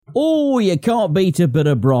Oh, you can't beat a bit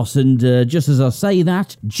of Bros. And just as I say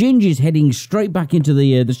that, Ginge is heading straight back into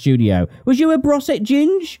the studio. Was you a Brosette,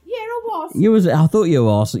 Ginge? Yeah, I was. You was. I thought you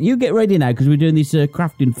were. You get ready now because we're doing this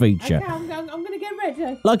crafting feature. Okay, I'm going to get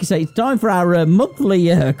ready. Like I say, it's time for our monthly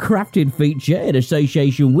crafting feature in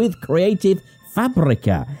association with Creative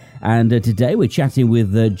Fabrica. And today we're chatting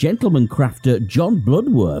with gentleman crafter John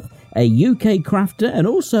Bloodworth, a UK crafter and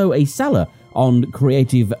also a seller on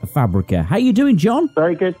Creative Fabrica. How you doing, John?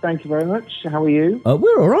 Very good, thank you very much. How are you?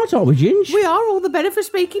 We're all right, aren't we, Ginge? We are all the better for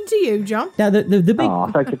speaking to you, John. Now, the big...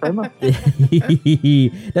 Oh, thank you very much.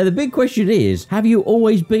 Now, the big question is, have you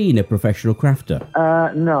always been a professional crafter?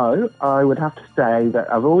 No, I would have to say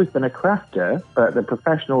that I've always been a crafter, but the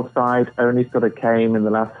professional side only sort of came in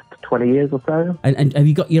the last 20 years or so. And have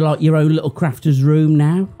you got your own little crafter's room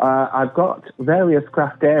now? I've got various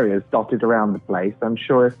craft areas dotted around the place. I'm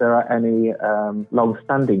sure if there are any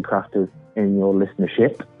long-standing crafters in your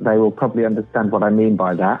listenership, they will probably understand what I mean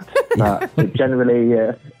by that. But it generally,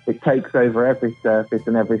 it takes over every surface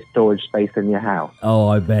and every storage space in your house. Oh,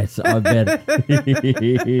 I bet.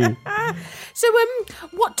 So,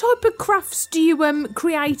 what type of crafts do you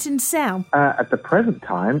create and sell? At the present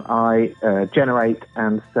time, I generate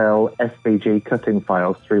and sell SVG cutting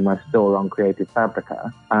files through my store on Creative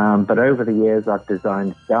Fabrica. But over the years, I've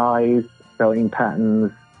designed dies, sewing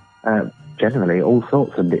patterns, generally all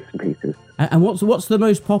sorts of bits and pieces. And what's the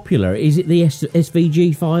most popular? Is it the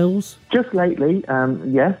SVG files? Just lately,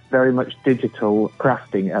 yes, very much digital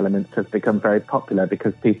crafting elements have become very popular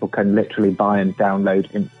because people can literally buy and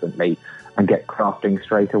download instantly and get crafting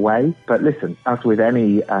straight away. But listen, as with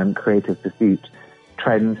any creative pursuit,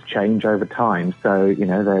 trends change over time. So,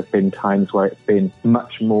 there have been times where it's been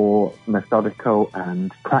much more methodical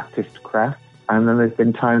and practiced craft. And then there's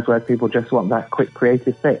been times where people just want that quick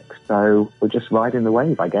creative fix. So we're just riding the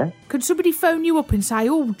wave, I guess. Could somebody phone you up and say,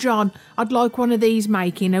 "Oh, John, I'd like one of these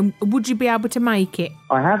making," and would you be able to make it?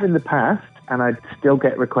 I have in the past, and I still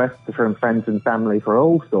get requests from friends and family for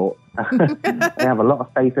all sorts. They have a lot of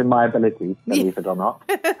faith in my abilities, believe it or not.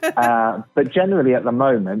 But generally at the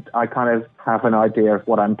moment, I kind of have an idea of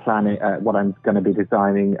what I'm planning, what I'm going to be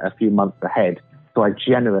designing a few months ahead. So I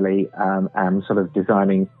generally am sort of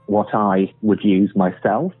designing what I would use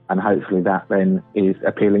myself, and hopefully that then is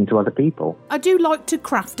appealing to other people. I do like to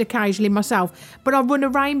craft occasionally myself, but I run a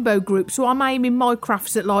rainbow group, so I'm aiming my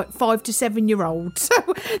crafts at like 5 to 7 year olds.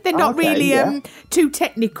 So they're not really too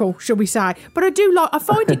technical, shall we say. But I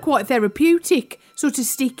find it quite therapeutic, sort of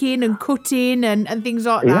sticking and cutting and things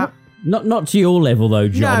like that. Not to your level, though,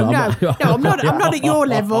 John. No, I'm not at your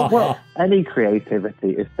level. Well, any creativity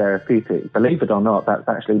is therapeutic. Believe it or not, that's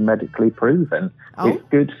actually medically proven. Oh. It's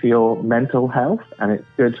good for your mental health and it's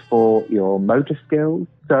good for your motor skills.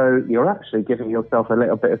 So you're actually giving yourself a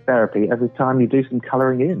little bit of therapy every time you do some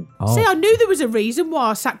colouring in. Oh. See, I knew there was a reason why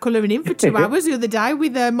I sat colouring in for 2 hours the other day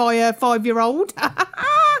with my 5-year-old.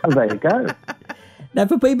 Oh, there you go. Now,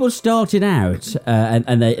 for people starting out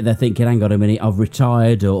and they're thinking, hang on a minute, I've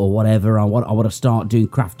retired or whatever, I want to start doing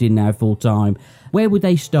crafting now full time, where would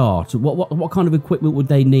they start? What kind of equipment would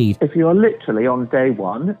they need? If you're literally on day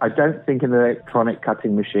one, I don't think an electronic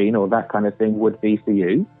cutting machine or that kind of thing would be for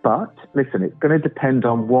you. But listen, it's going to depend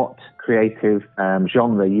on what creative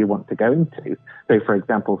genre you want to go into. So, for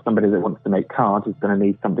example, somebody that wants to make cards is going to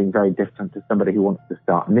need something very different to somebody who wants to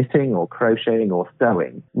start knitting or crocheting or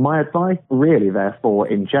sewing. My advice really, therefore,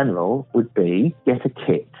 in general, would be get a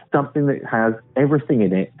kit, something that has everything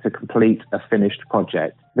in it to complete a finished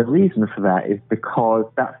project. The reason for that is because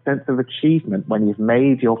that sense of achievement when you've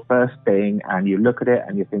made your first thing and you look at it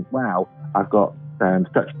and you think, wow, I've got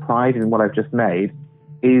such pride in what I've just made,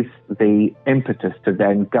 is the impetus to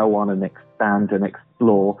then go on and expand and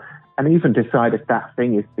explore and even decide if that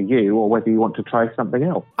thing is for you or whether you want to try something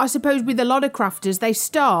else. I suppose with a lot of crafters, they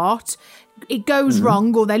start, it goes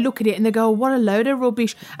wrong, or they look at it and they go, oh, what a load of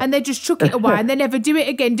rubbish, and they just chuck it away and they never do it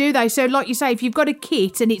again, do they? So like you say, if you've got a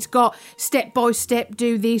kit and it's got step by step,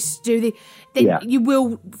 do this, then you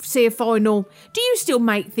will see a final. Do you still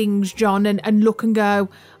make things, John, and look and go,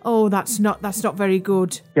 oh, that's not very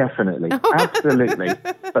good? Definitely, absolutely.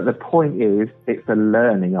 But the point is, it's a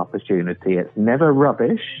learning opportunity. It's never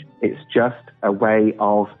rubbish. It's just a way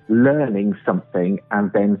of learning something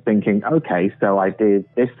and then thinking, okay, so I did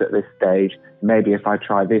this at this stage. Maybe if I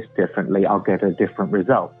try this differently, I'll get a different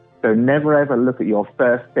result. So never ever look at your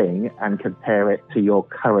first thing and compare it to your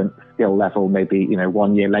current skill level, maybe,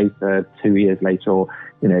 1 year later, 2 years later, or,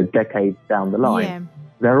 decades down the line. Yeah.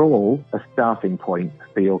 they're all a starting point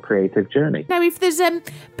for your creative journey. Now, if there's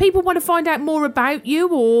people want to find out more about you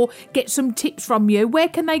or get some tips from you, where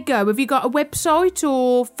can they go? Have you got a website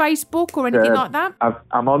or Facebook or anything like that?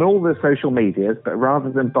 I'm on all the social medias, but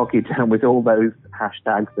rather than bog you down with all those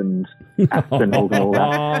hashtags and symbols and all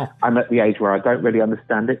that, I'm at the age where I don't really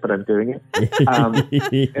understand it, but I'm doing it.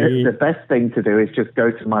 The best thing to do is just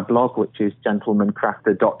go to my blog, which is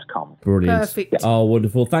gentlemancrafter.com. Brilliant. Perfect. Oh,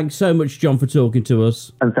 wonderful. Thanks so much, John, for talking to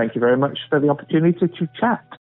us. And thank you very much for the opportunity to chat.